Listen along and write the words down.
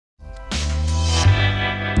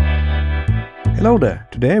Hello there,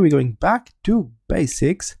 today we're going back to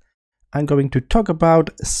basics. I'm going to talk about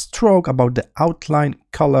stroke, about the outline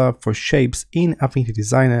color for shapes in Affinity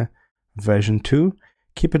Designer version 2.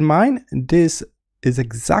 Keep in mind, this is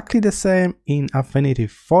exactly the same in Affinity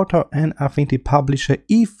Photo and Affinity Publisher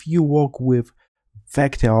if you work with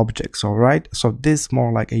vector objects, alright? So this is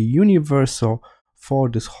more like a universal for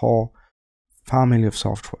this whole family of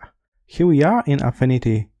software. Here we are in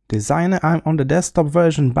Affinity Designer. I'm on the desktop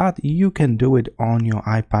version, but you can do it on your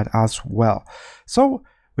iPad as well. So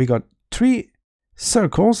we got 3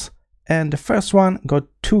 circles, and the first one got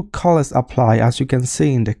 2 colors applied. As you can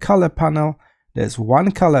see in the color panel, there's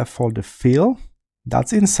one color for the fill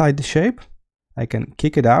that's inside the shape. I can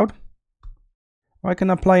kick it out, or I can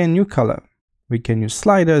apply a new color. We can use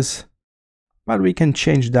sliders, but we can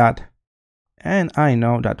change that. And I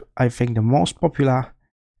know that I think the most popular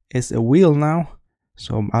is a wheel now.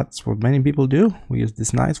 So that's what many people do. We use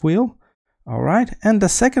this nice wheel. All right. And the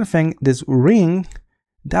second thing, this ring,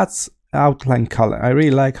 that's outline color. I really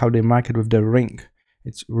like how they mark it with the ring.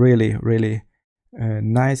 It's really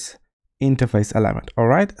nice interface element. All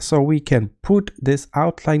right. So we can put this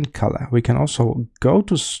outline color. We can also go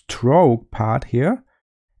to stroke part here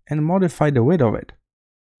and modify the width of it.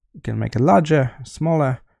 We can make it larger,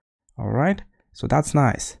 smaller. All right. So that's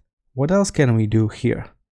nice. What else can we do here?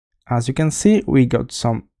 As you can see, we got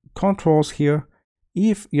some controls here.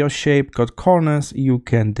 If your shape got corners, you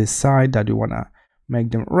can decide that you want to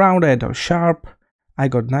make them rounded or sharp. I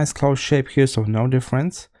got nice close shape here, so no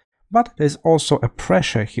difference. But there's also a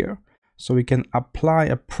pressure here. So we can apply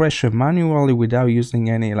a pressure manually without using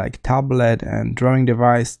any like tablet and drawing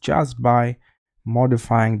device, just by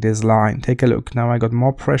modifying this line. Take a look. Now I got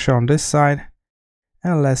more pressure on this side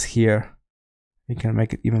and less here. We can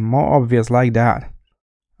make it even more obvious like that.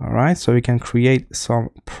 Alright, so we can create some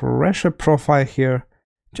pressure profile here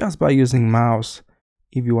just by using mouse.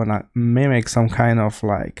 If you want to mimic some kind of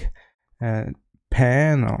like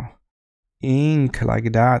pen or ink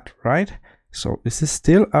like that, right? So this is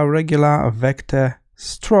still a regular vector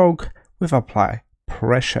stroke with apply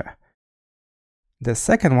pressure. The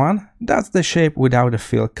second one, that's the shape without a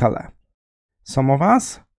fill color. Some of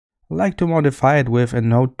us like to modify it with a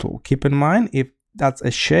node tool. Keep in mind, if that's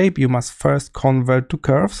a shape, you must first convert to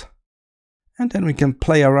curves, and then we can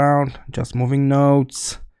play around just moving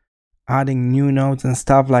nodes, adding new nodes and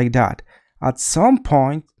stuff like that. At some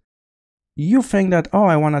point you think that, oh,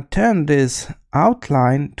 I want to turn this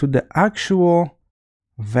outline to the actual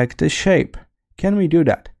vector shape. Can we do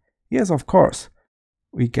that? Yes, of course.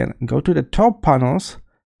 We can go to the top panels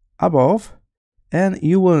above, and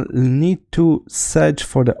you will need to search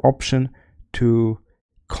for the option to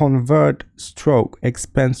convert stroke,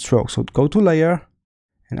 expand stroke. So go to layer,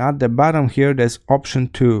 and at the bottom here there's option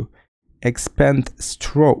to expand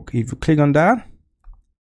stroke. If you click on that,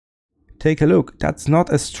 take a look, that's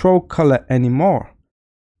not a stroke color anymore.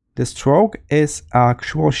 The stroke is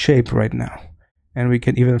actual shape right now, and we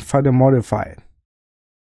can even further modify it.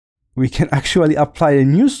 We can actually apply a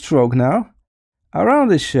new stroke now around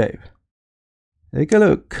the shape. Take a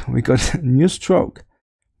look, we got a new stroke.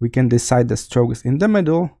 We can decide the stroke is in the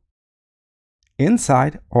middle,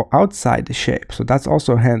 inside or outside the shape. So that's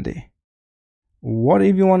also handy. What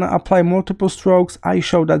if you want to apply multiple strokes? I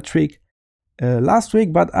showed that trick last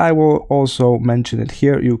week, but I will also mention it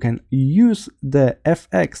here. You can use the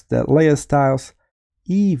FX, the layer styles.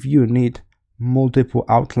 If you need multiple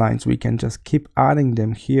outlines, we can just keep adding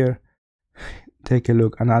them here. Take a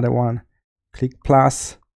look, another one. Click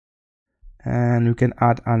plus, and you can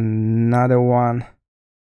add another one.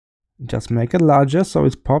 Just make it larger so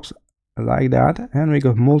it pops like that, and we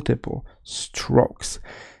got multiple strokes.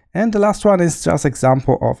 And the last one is just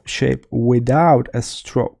example of shape without a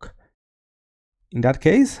stroke. In that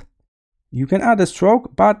case, you can add a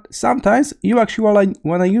stroke, but sometimes you actually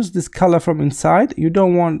want to use this color from inside. You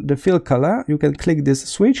don't want the fill color. You can click this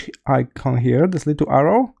switch icon here, this little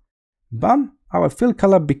arrow. Bam, our fill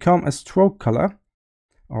color become a stroke color.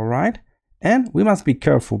 All right. And we must be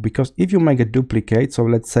careful, because if you make a duplicate, so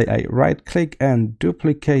let's say I right click and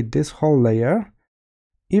duplicate this whole layer,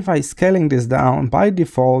 if I scaling this down, by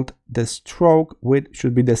default the stroke width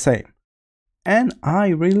should be the same, and I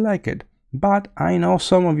really like it. But I know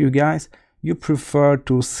some of you guys, you prefer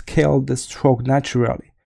to scale the stroke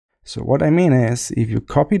naturally. So what I mean is, if you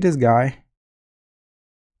copy this guy,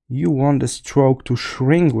 you want the stroke to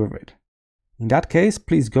shrink with it. In that case,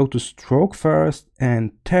 please go to stroke first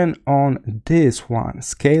and turn on this one,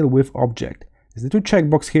 scale with object. There's a little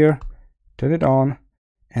checkbox here, turn it on,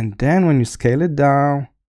 and then when you scale it down,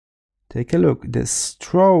 take a look, the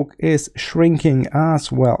stroke is shrinking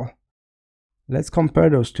as well. Let's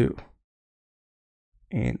compare those two.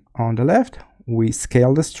 And on the left, we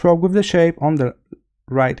scale the stroke with the shape. On the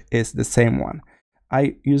right is the same one.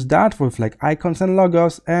 I use that with like icons and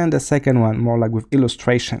logos, and the second one more like with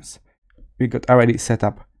illustrations. We got already set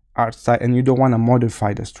up art style and you don't want to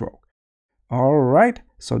modify the stroke. All right,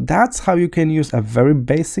 so that's how you can use a very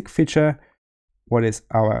basic feature. What is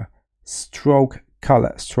our stroke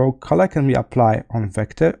color? Stroke color can be applied on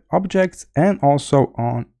vector objects and also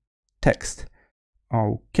on text.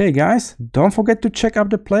 Okay guys, don't forget to check out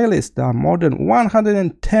the playlist. There are more than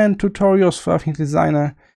 110 tutorials for Affinity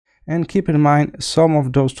Designer, and keep in mind some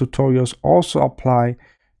of those tutorials also apply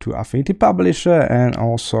to Affinity Publisher and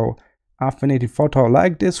also Affinity Photo,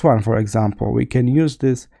 like this one for example. We can use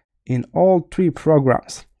this in all 3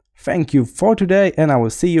 programs. Thank you for today, and I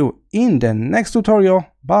will see you in the next tutorial.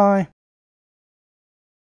 Bye!